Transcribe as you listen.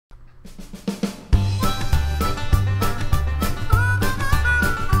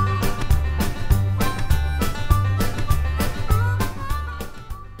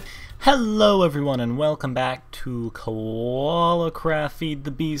Hello everyone and welcome back to Koala Kraft, Feed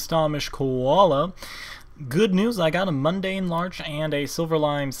the Beast Amish Koala. Good news, I got a mundane larch and a silver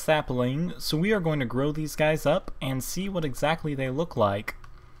lime sapling, so we are going to grow these guys up and see what exactly they look like.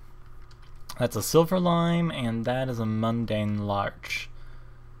 That's a silver lime and that is a mundane larch.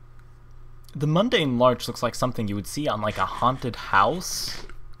 The mundane larch looks like something you would see on like a haunted house.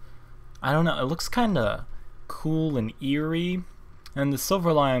 I don't know, it looks kinda cool and eerie. And the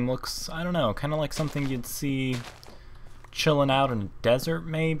silver lime looks, I don't know, kind of like something you'd see chilling out in a desert,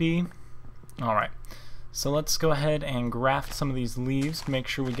 maybe. Alright, so let's go ahead and graft some of these leaves to make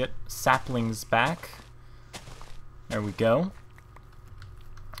sure we get saplings back. There we go.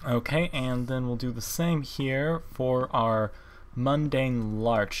 Okay, and then we'll do the same here for our mundane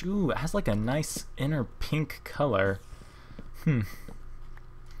larch. Ooh, it has like a nice inner pink color.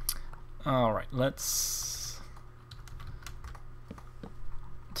 Alright, let's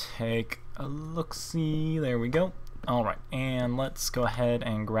take a look-see. There we go. Alright, and let's go ahead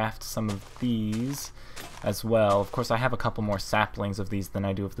and graft some of these as well. Of course, I have a couple more saplings of these than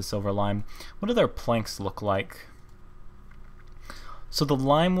I do of the silver lime. What do their planks look like? So the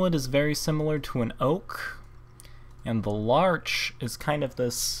lime wood is very similar to an oak, and the larch is kind of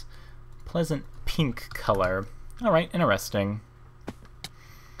this pleasant pink color. Alright, interesting.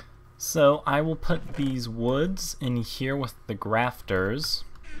 So I will put these woods in here with the grafters.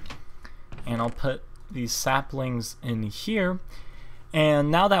 And I'll put these saplings in here.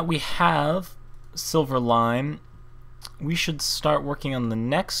 And now that we have silver lime, we should start working on the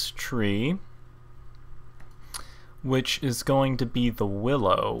next tree, which is going to be the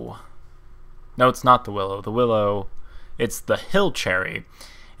willow. No, it's not the willow. The willow, it's the hill cherry.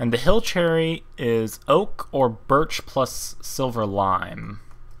 And the hill cherry is oak or birch plus silver lime.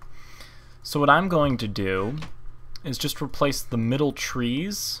 So what I'm going to do is just replace the middle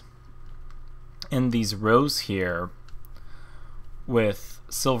trees in these rows here with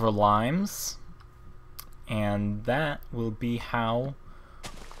silver limes, and that will be how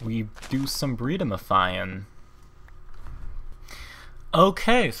we do some breedimifying.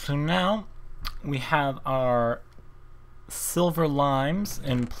 Okay, so now we have our silver limes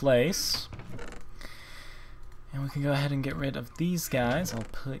in place, and we can go ahead and get rid of these guys. I'll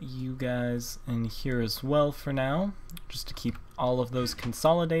put you guys in here as well for now, just to keep all of those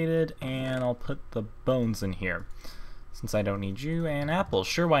consolidated, and I'll put the bones in here, since I don't need you, and apples.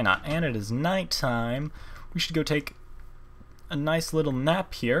 Sure, why not? And it is nighttime. We should go take a nice little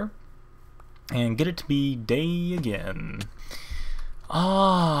nap here, and get it to be day again.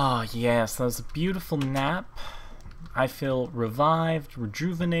 Ah, yes, that was a beautiful nap. I feel revived,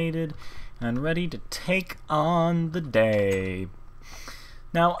 rejuvenated, and ready to take on the day.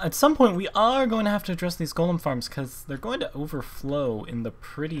 Now, at some point, we are going to have to address these golem farms because they're going to overflow in the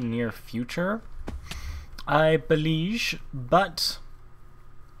pretty near future, I believe. But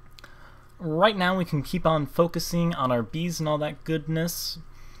right now, we can keep on focusing on our bees and all that goodness.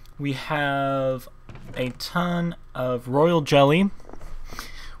 We have a ton of royal jelly.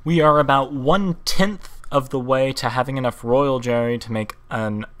 We are about 1/10 of the way to having enough royal jelly to make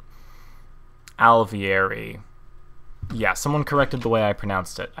an alveary. Yeah, someone corrected the way I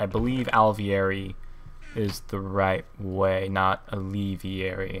pronounced it. I believe alveary is the right way, not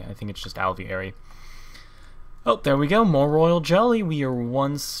alleviary. I think it's just alveary. Oh, there we go. More royal jelly. We are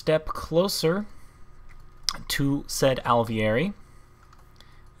one step closer to said alveary.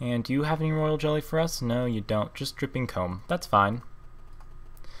 And do you have any royal jelly for us? No, you don't. Just dripping comb. That's fine.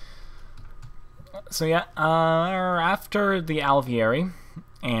 So yeah, after the alveary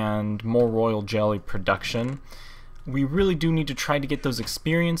and more royal jelly production, we really do need to try to get those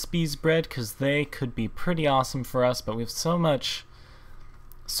experienced bees bred, because they could be pretty awesome for us, but we have so much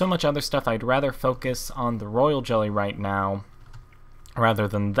other stuff. I'd rather focus on the royal jelly right now rather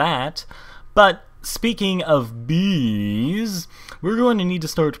than that. But speaking of bees, we're going to need to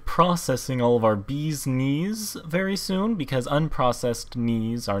start processing all of our bees' knees very soon, because unprocessed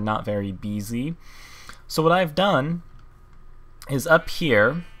knees are not very beesy. So what I've done is up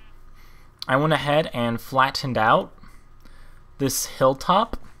here, I went ahead and flattened out this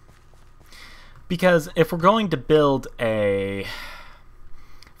hilltop, because if we're going to build a,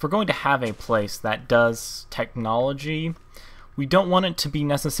 if we're going to have a place that does technology, we don't want it to be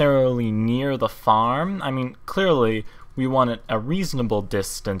necessarily near the farm. I mean, clearly we want it a reasonable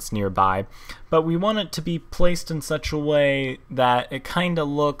distance nearby, but we want it to be placed in such a way that it kind of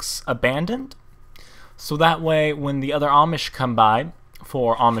looks abandoned. So that way, when the other Amish come by,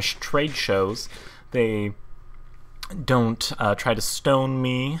 for Amish trade shows, they don't try to stone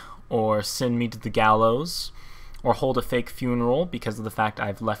me or send me to the gallows or hold a fake funeral because of the fact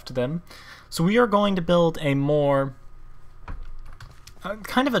I've left them. So we are going to build a more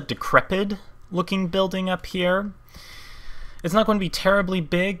kind of a decrepit looking building up here. It's not going to be terribly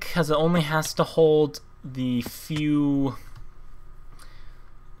big because it only has to hold the few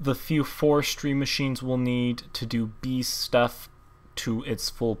forestry machines we'll need to do bee stuff to its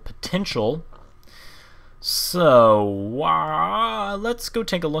full potential. So let's go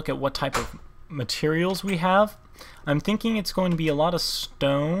take a look at what type of materials we have. I'm thinking it's going to be a lot of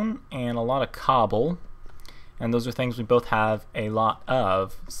stone and a lot of cobble, and those are things we both have a lot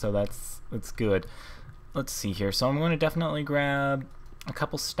of, so that's good. Let's see here. So I'm going to definitely grab a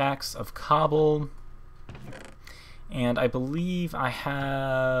couple stacks of cobble, and I believe I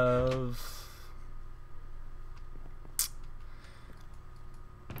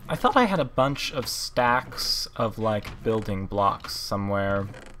thought I had a bunch of stacks of like building blocks somewhere.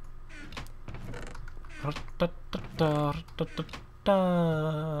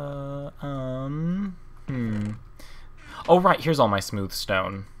 Oh right, here's all my smooth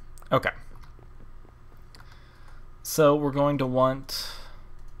stone. Okay. So we're going to want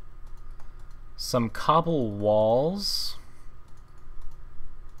some cobble walls.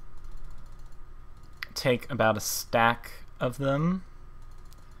 Take about a stack of them.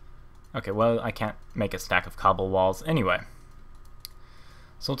 Okay, well, I can't make a stack of cobble walls anyway.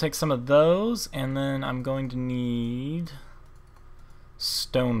 So we'll take some of those, and then I'm going to need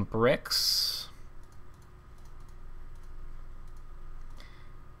stone bricks.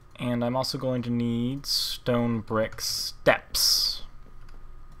 And I'm also going to need stone brick steps.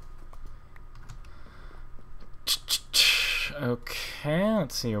 Okay,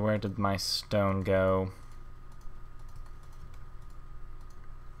 let's see, where did my stone go?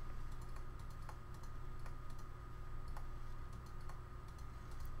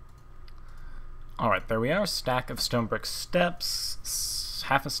 Alright, there we are, stack of stone brick steps,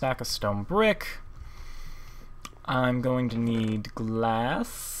 half a stack of stone brick. I'm going to need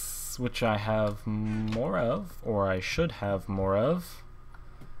glass, which I have more of, or I should have more of.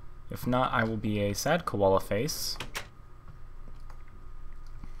 If not, I will be a sad koala face.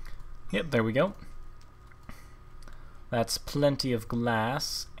 Yep, there we go. That's plenty of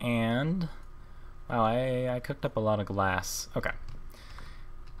glass, and wow, I cooked up a lot of glass. Okay.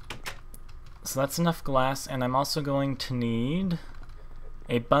 So that's enough glass, and I'm also going to need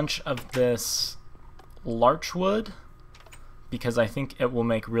a bunch of this larch wood because I think it will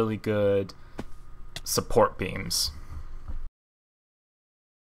make really good support beams.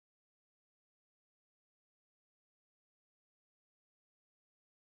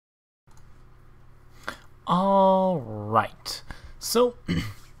 Alright, so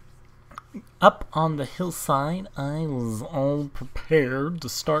up on the hillside, I was all prepared to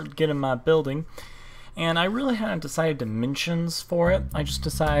start getting my building, and I really hadn't decided dimensions for it. I just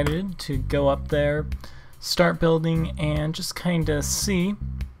decided to go up there, start building, and just kind of see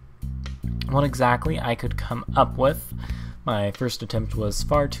what exactly I could come up with. My first attempt was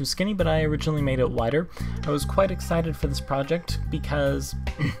far too skinny, but I originally made it wider. I was quite excited for this project because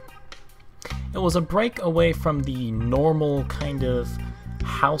it was a break away from the normal kind of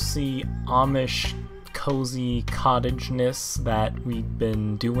housey, Amish, cozy cottageness that we've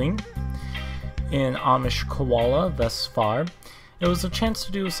been doing in Amish Koala thus far. It was a chance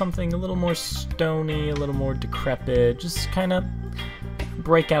to do something a little more stony, a little more decrepit, just kind of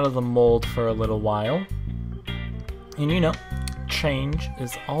break out of the mold for a little while. And you know, change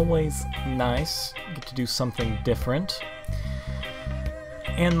is always nice. You get to do something different.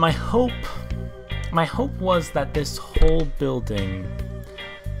 And my hope was that this whole building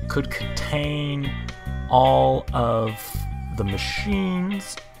could contain all of the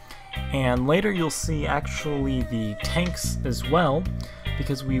machines, and later you'll see actually the tanks as well,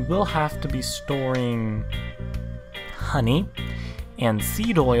 because we will have to be storing honey and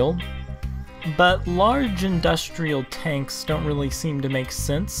seed oil, but large industrial tanks don't really seem to make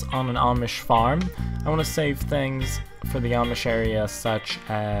sense on an Amish farm. I want to save things for the Amish area, such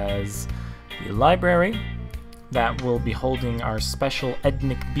as the library that will be holding our special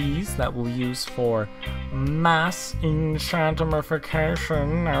ethnic bees that we'll use for mass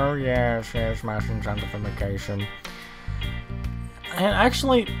enchantification. Oh yes, mass enchantification. And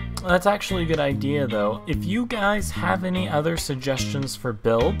actually, that's actually a good idea though. If you guys have any other suggestions for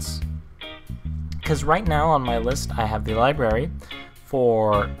builds, because right now on my list I have the library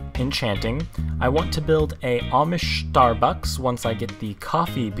for enchanting. I want to build a Amish Starbucks once I get the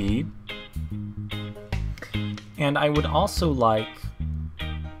coffee bee. And I would also like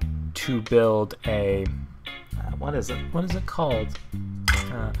to build a what is it called?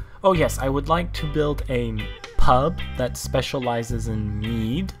 Oh yes, I would like to build a pub that specializes in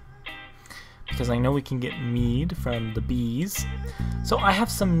mead, because I know we can get mead from the bees. So I have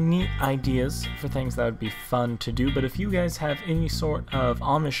some neat ideas for things that would be fun to do, but if you guys have any sort of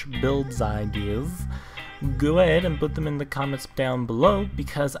Amish builds ideas, go ahead and put them in the comments down below,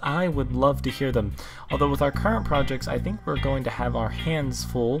 because I would love to hear them. Although with our current projects, I think we're going to have our hands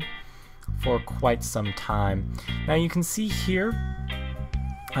full for quite some time. Now you can see here,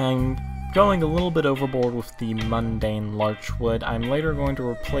 I'm going a little bit overboard with the mundane larch wood. I'm later going to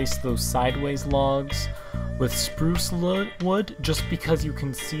replace those sideways logs with spruce wood, just because you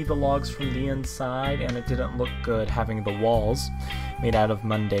can see the logs from the inside and it didn't look good having the walls made out of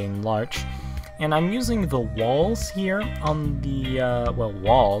mundane larch. And I'm using the walls here on the,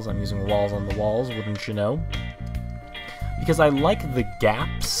 walls. I'm using walls on the walls, wouldn't you know? Because I like the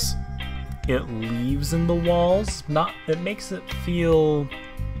gaps it leaves in the walls. It makes it feel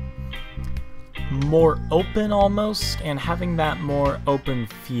more open almost, and having that more open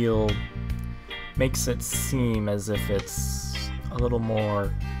feel makes it seem as if it's a little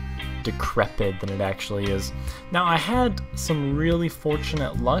more decrepit than it actually is. Now, I had some really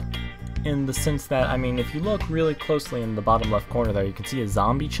fortunate luck in the sense that, I mean, if you look really closely in the bottom left corner there, you can see a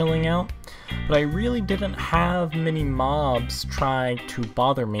zombie chilling out, but I really didn't have many mobs try to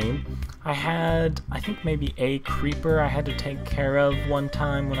bother me. I had, I think, maybe a creeper I had to take care of one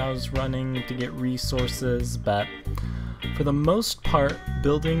time when I was running to get resources, but for the most part,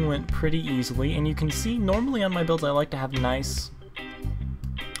 building went pretty easily. And you can see, normally on my builds I like to have nice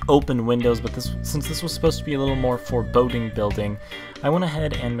open windows, but since this was supposed to be a little more foreboding building, I went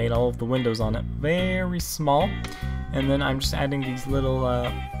ahead and made all of the windows on it very small, and then I'm just adding these little,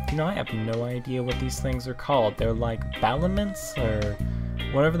 you know, I have no idea what these things are called. They're like battlements, or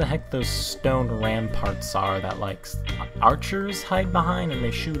whatever the heck those stone ramparts are that like archers hide behind and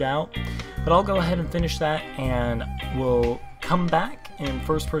they shoot out. But I'll go ahead and finish that, and we'll come back in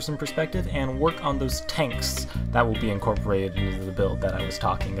first-person perspective and work on those tanks that will be incorporated into the build that I was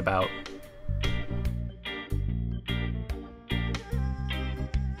talking about.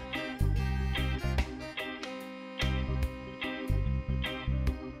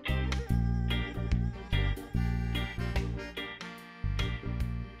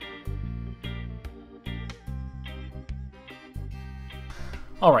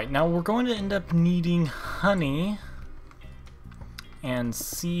 Alright, now we're going to end up needing honey and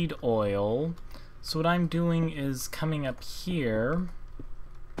seed oil. So what I'm doing is coming up here,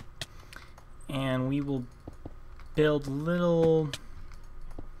 and we will build little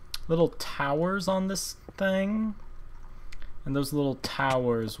towers on this thing, and those little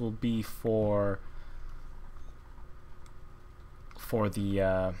towers will be for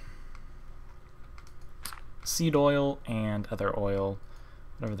the seed oil and other oil,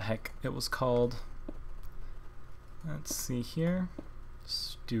 whatever the heck it was called. Let's see here.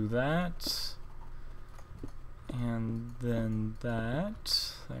 Let's do that. And then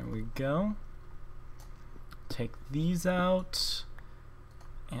that. There we go. Take these out.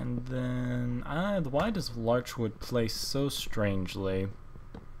 And then, why does larchwood place so strangely?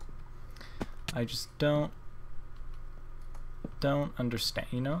 I just don't understand.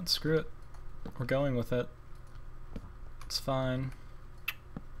 You know what? Screw it. We're going with it. It's fine.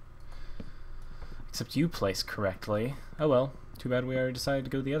 Except you place correctly. Oh well. Too bad we already decided to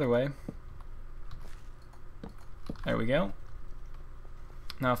go the other way. There we go.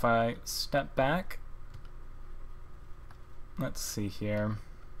 Now if I step back, let's see here.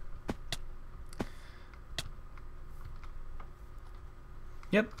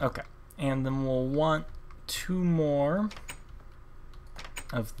 Yep, okay. And then we'll want 2 more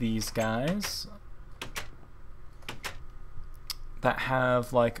of these guys that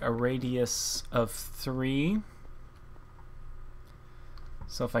have like a radius of 3.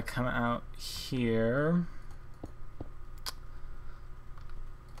 So if I come out here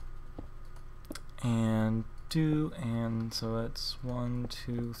and do, and so it's 1,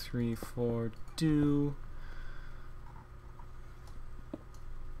 2, 3, 4, do.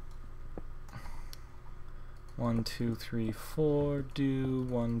 1, 2, 3, 4, do.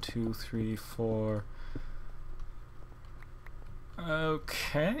 1, 2, 3, 4.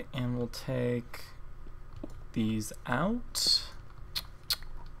 Okay, and we'll take these out.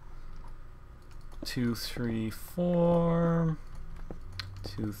 2, 3, 4.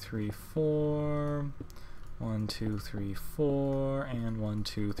 2, 3, 4. 1, 2, 3, 4, and 1,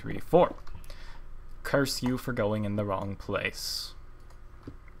 2, 3, 4. Curse you for going in the wrong place.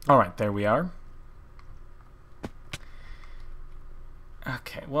 Alright, there we are.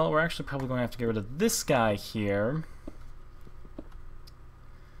 Okay, well, we're actually probably going to have to get rid of this guy here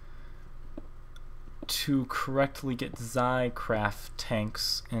to correctly get Kraft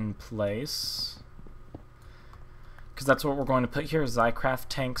tanks in place. Because that's what we're going to put here, Kraft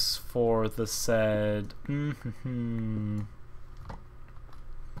tanks for the said... the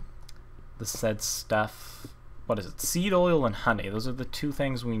said stuff. What is it? Seed oil and honey. Those are the two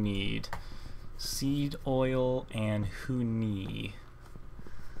things we need. Seed oil and honey.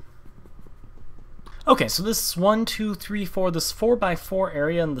 Okay, so this 1, 2, 3, 4, this 4x4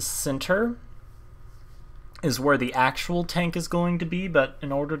 area in the center is where the actual tank is going to be, but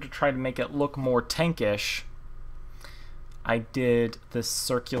in order to try to make it look more tankish, I did this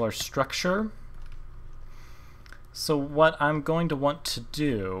circular structure. So what I'm going to want to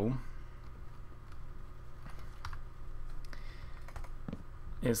do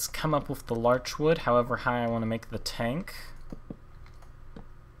is come up with the larch wood, however high I want to make the tank.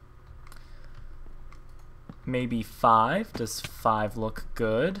 Maybe 5. Does 5 look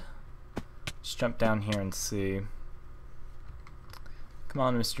good? Just jump down here and see. Come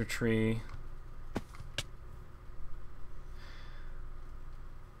on, Mr. Tree.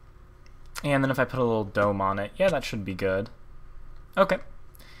 And then if I put a little dome on it, yeah, that should be good. Okay.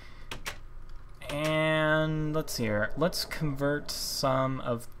 And let's see here. Let's convert some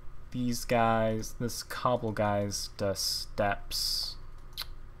of these guys, this cobble guys, to steps.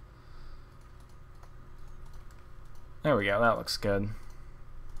 There we go, that looks good.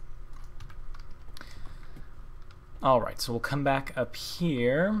 Alright, so we'll come back up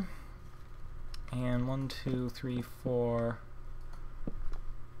here. And 1, 2, 3, 4.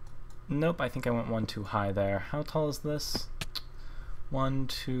 Nope, I think I went 1 too high there. How tall is this? 1,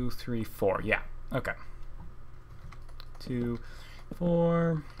 2, 3, 4. Yeah, okay. 2,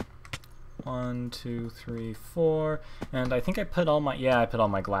 4. 1, 2, 3, 4. And I think I put all my, yeah, I put all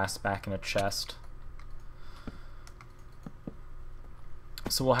my glass back in a chest.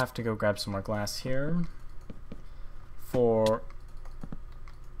 So we'll have to go grab some more glass here for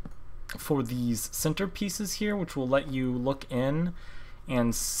these center pieces here, which will let you look in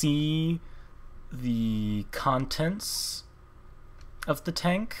and see the contents of the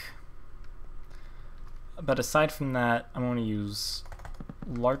tank. But aside from that, I'm going to use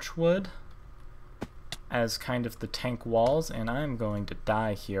larch wood as kind of the tank walls, and I'm going to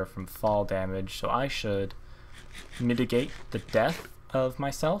die here from fall damage, so I should mitigate the death of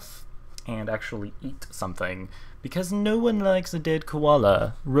myself and actually eat something, because no one likes a dead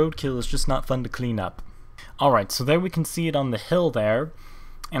koala. Roadkill is just not fun to clean up. Alright, so there we can see it on the hill there,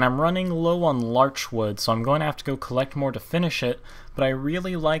 and I'm running low on larch wood, so I'm going to have to go collect more to finish it, but I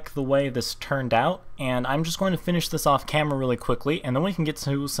really like the way this turned out, and I'm just going to finish this off camera really quickly, and then we can get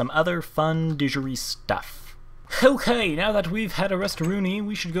to some other fun didgeridoo stuff. Okay, now that we've had a rest-a-rooney,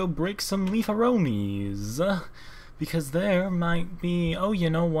 we should go break some leaf-a-ronies. Because there might be... Oh, you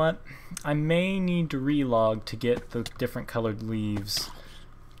know what? I may need to relog to get the different colored leaves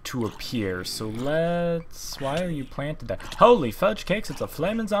to appear. So let's... Why are you planted there? Holy fudge cakes, it's a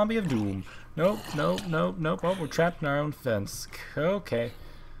flaming zombie of doom. Nope, nope, nope, nope. Oh, we're trapped in our own fence. Okay.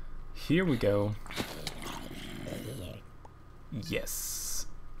 Here we go. Yes.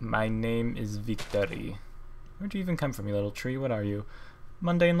 My name is Victory. Where'd you even come from, you little tree? What are you?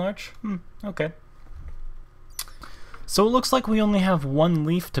 Mundane larch? Okay. So it looks like we only have 1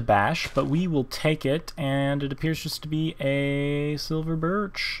 leaf to bash, but we will take it, and it appears just to be a silver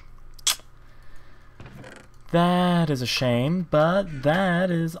birch. That is a shame, but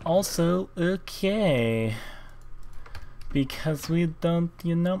that is also okay. Because we don't,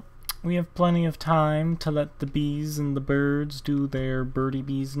 you know, we have plenty of time to let the bees and the birds do their birdie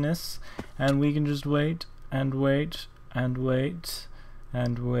beesness, and we can just wait, and wait, and wait,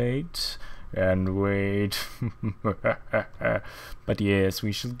 and wait, and wait. But yes,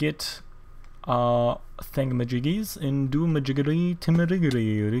 we shall get thingamajiggies and do majiggery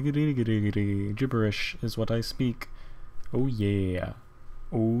timmeriggery gibberish is what I speak. Oh yeah.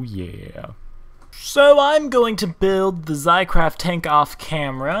 Oh yeah. So I'm going to build the Kraft tank off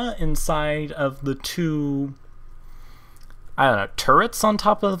camera inside of the 2, I don't know, turrets on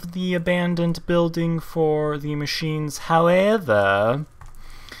top of the abandoned building for the machines. However,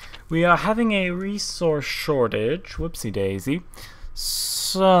 we are having a resource shortage, whoopsie daisy,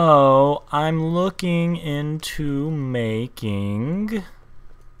 so I'm looking into making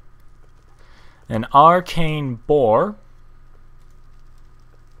an arcane bore.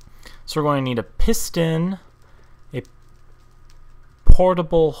 So we're going to need a piston, a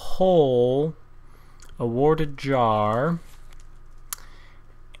portable hole, a warded jar,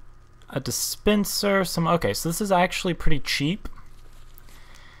 a dispenser, some... Okay, so this is actually pretty cheap.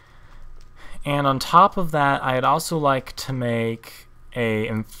 And on top of that, I'd also like to make a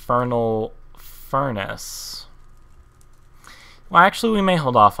infernal furnace. Well, actually, we may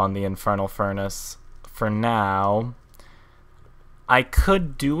hold off on the infernal furnace for now. I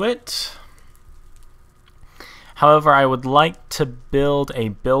could do it. However, I would like to build a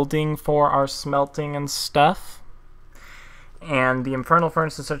building for our smelting and stuff. And the infernal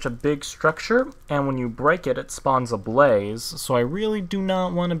furnace is such a big structure, and when you break it, it spawns a blaze. So I really do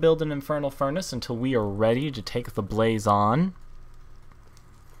not want to build an infernal furnace until we are ready to take the blaze on.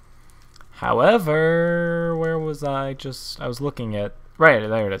 However, where was I? I was looking at... Right,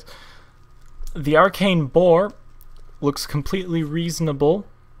 there it is. The arcane boar looks completely reasonable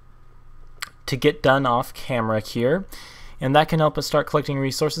to get done off camera here, and that can help us start collecting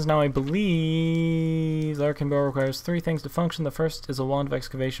resources. Now I believe the arcane boar requires 3 things to function. The first is a wand of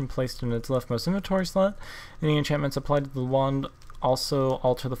excavation placed in its leftmost inventory slot. Any enchantments applied to the wand also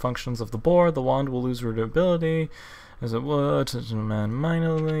alter the functions of the boar. The wand will lose rootability as it would to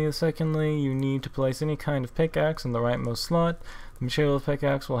minorly. Secondly, you need to place any kind of pickaxe in the rightmost slot. The material of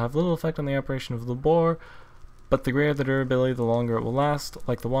pickaxe will have little effect on the operation of the boar, but the greater the durability, the longer it will last.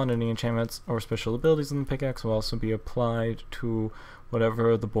 Like the wand, any enchantments or special abilities in the pickaxe will also be applied to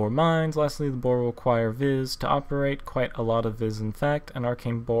whatever the boar mines. Lastly, the boar will require viz to operate, quite a lot of viz in fact. An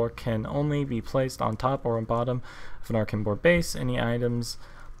arcane boar can only be placed on top or on bottom of an arcane boar base. Any items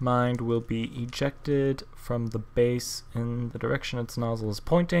mined will be ejected from the base in the direction its nozzle is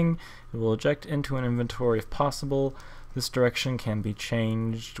pointing. It will eject into an inventory if possible. This direction can be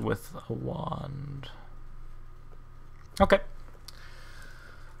changed with a wand. Okay.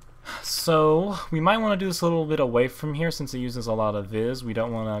 So we might want to do this a little bit away from here since it uses a lot of viz. We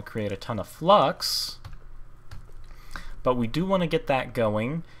don't want to create a ton of flux, but we do want to get that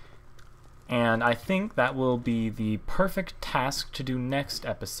going. And I think that will be the perfect task to do next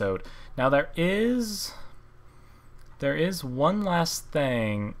episode. Now there is one last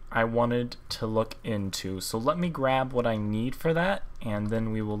thing I wanted to look into. So let me grab what I need for that, and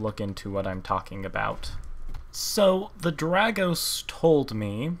then we will look into what I'm talking about. So the Dragos told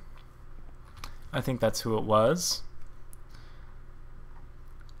me, I think that's who it was.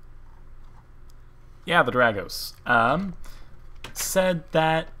 Yeah, the Dragos. Said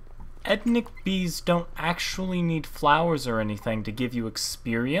that ethnic bees don't actually need flowers or anything to give you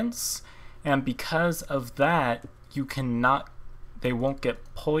experience, and because of that, you won't get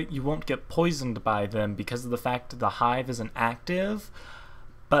poisoned by them because of the fact that the hive isn't active,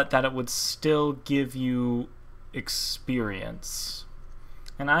 but that it would still give you experience.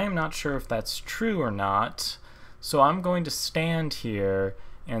 And I am not sure if that's true or not, so I'm going to stand here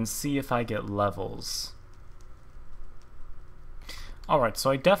and see if I get levels. Alright, so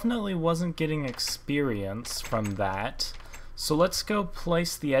I definitely wasn't getting experience from that. So let's go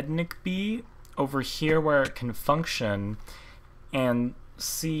place the ethnic bee over here where it can function and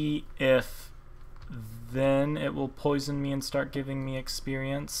see if then it will poison me and start giving me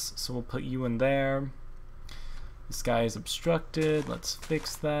experience. So we'll put you in there. This guy is obstructed. Let's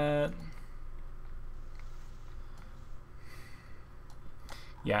fix that.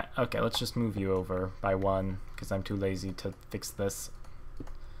 Yeah, okay, let's just move you over by 1 because I'm too lazy to fix this.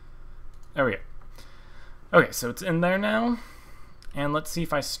 There we go. Okay, so it's in there now. And let's see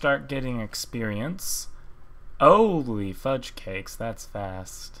if I start getting experience. Holy fudge cakes, that's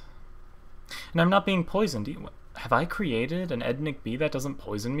fast. And I'm not being poisoned. Have I created an ethnic bee that doesn't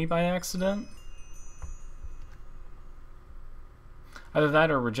poison me by accident? Either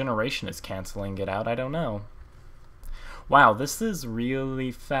that or regeneration is canceling it out, I don't know. Wow, this is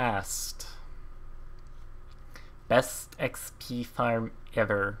really fast. Best XP farm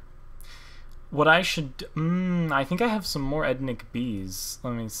ever. What I should... I think I have some more ethnic bees.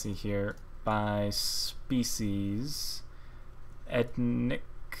 Let me see here. By species. Ethnic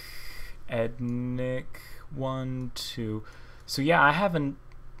 1, 2. So yeah, I have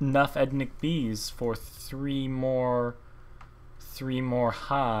enough ethnic bees for 3 more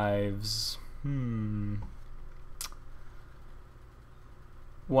hives.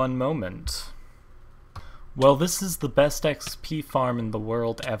 One moment. Well, this is the best XP farm in the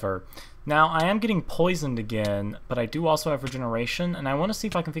world ever. Now, I am getting poisoned again, but I do also have regeneration, and I want to see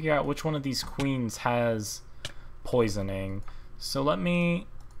if I can figure out which one of these queens has poisoning. So let me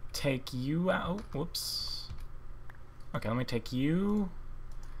take you out. Whoops. Okay, let me take you,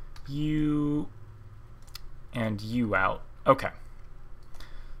 and you out. Okay.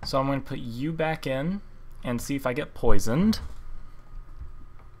 So I'm going to put you back in and see if I get poisoned.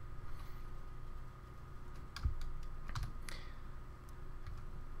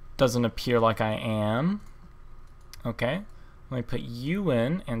 Doesn't appear like I am. Okay. Let me put you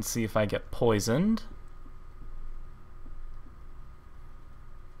in and see if I get poisoned.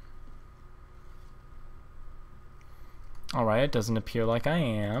 Alright, it doesn't appear like I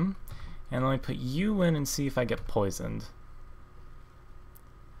am. And let me put you in and see if I get poisoned.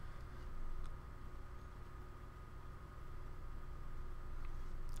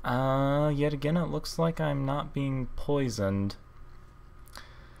 Yet again, it looks like I'm not being poisoned.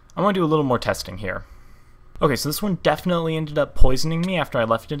 I want to do a little more testing here. Okay, so this one definitely ended up poisoning me after I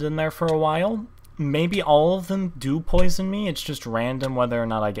left it in there for a while. Maybe all of them do poison me, it's just random whether or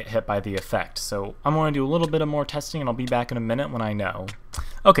not I get hit by the effect. So I'm going to do a little bit of more testing and I'll be back in a minute when I know.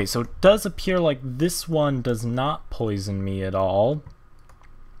 Okay, so it does appear like this one does not poison me at all.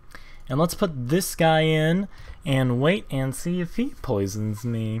 And let's put this guy in and wait and see if he poisons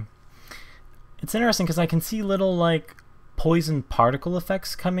me. It's interesting because I can see little like poison particle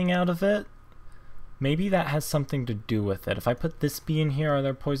effects coming out of it. Maybe that has something to do with it. If I put this bee in here, are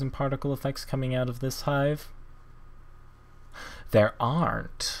there poison particle effects coming out of this hive? There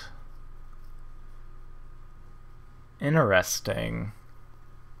aren't. Interesting.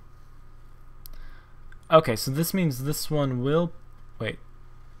 Okay, so this means this one will... Wait.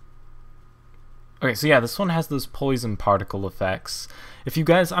 Okay, so yeah, this one has those poison particle effects. If you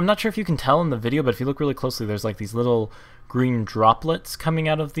guys... I'm not sure if you can tell in the video, but if you look really closely, there's like these little green droplets coming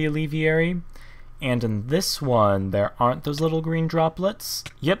out of the alleviary. And in this one, there aren't those little green droplets.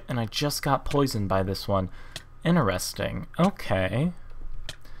 Yep, and I just got poisoned by this one. Interesting. Okay.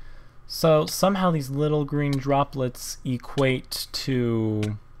 So somehow these little green droplets equate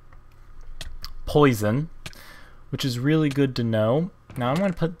to poison, which is really good to know. Now I'm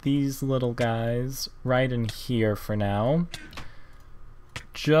going to put these little guys right in here for now,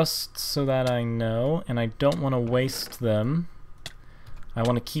 just so that I know, and I don't want to waste them. I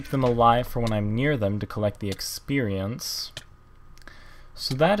want to keep them alive for when I'm near them to collect the experience.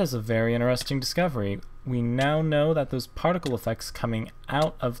 So that is a very interesting discovery. We now know that those particle effects coming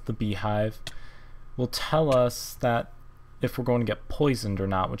out of the beehive will tell us that if we're going to get poisoned or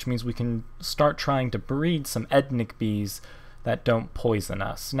not, which means we can start trying to breed some ethnic bees that don't poison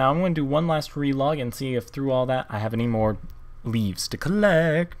us. Now I'm going to do one last relog and see if through all that I have any more leaves to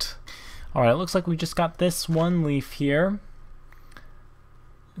collect. Alright, it looks like we just got this one leaf here.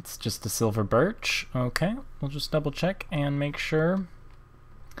 It's just a silver birch. Okay, we'll just double check and make sure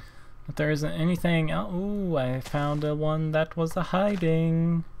that there isn't anything. Oh, I found a one that was a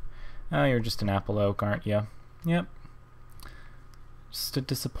hiding. Oh, you're just an apple oak, aren't you? Yep. Just a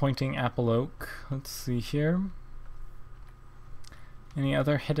disappointing apple oak. Let's see here. Any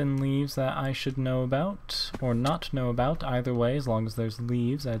other hidden leaves that I should know about or not know about? Either way, as long as there's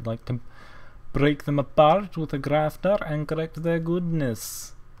leaves, I'd like to break them apart with a grafter and correct their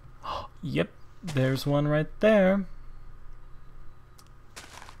goodness. Yep, there's one right there.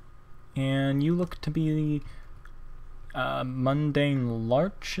 And you look to be mundane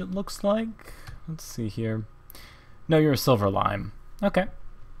larch, it looks like. Let's see here. No, you're a silver lime. Okay.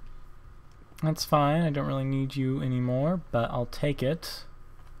 That's fine. I don't really need you anymore, but I'll take it.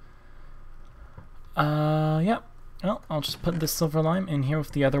 Yep. Well, I'll just put this silver lime in here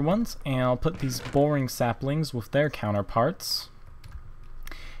with the other ones, and I'll put these boring saplings with their counterparts.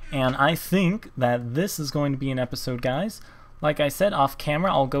 And I think that this is going to be an episode, guys. Like I said, off camera,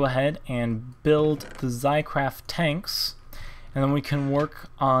 I'll go ahead and build the Zycraft tanks, and then we can work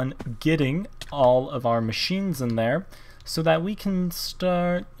on getting all of our machines in there so that we can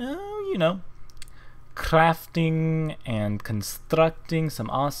start, you know, crafting and constructing some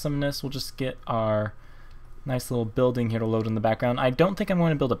awesomeness. We'll just get our nice little building here to load in the background. I don't think I'm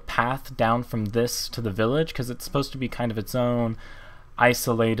going to build a path down from this to the village because it's supposed to be kind of its own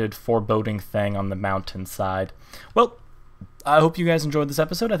isolated foreboding thing on the mountainside. Well, I hope you guys enjoyed this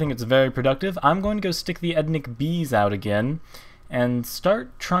episode. I think it's very productive. I'm going to go stick the ethnic bees out again and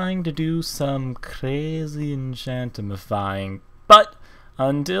start trying to do some crazy enchantimifying. But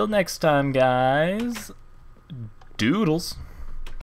until next time, guys, doodles.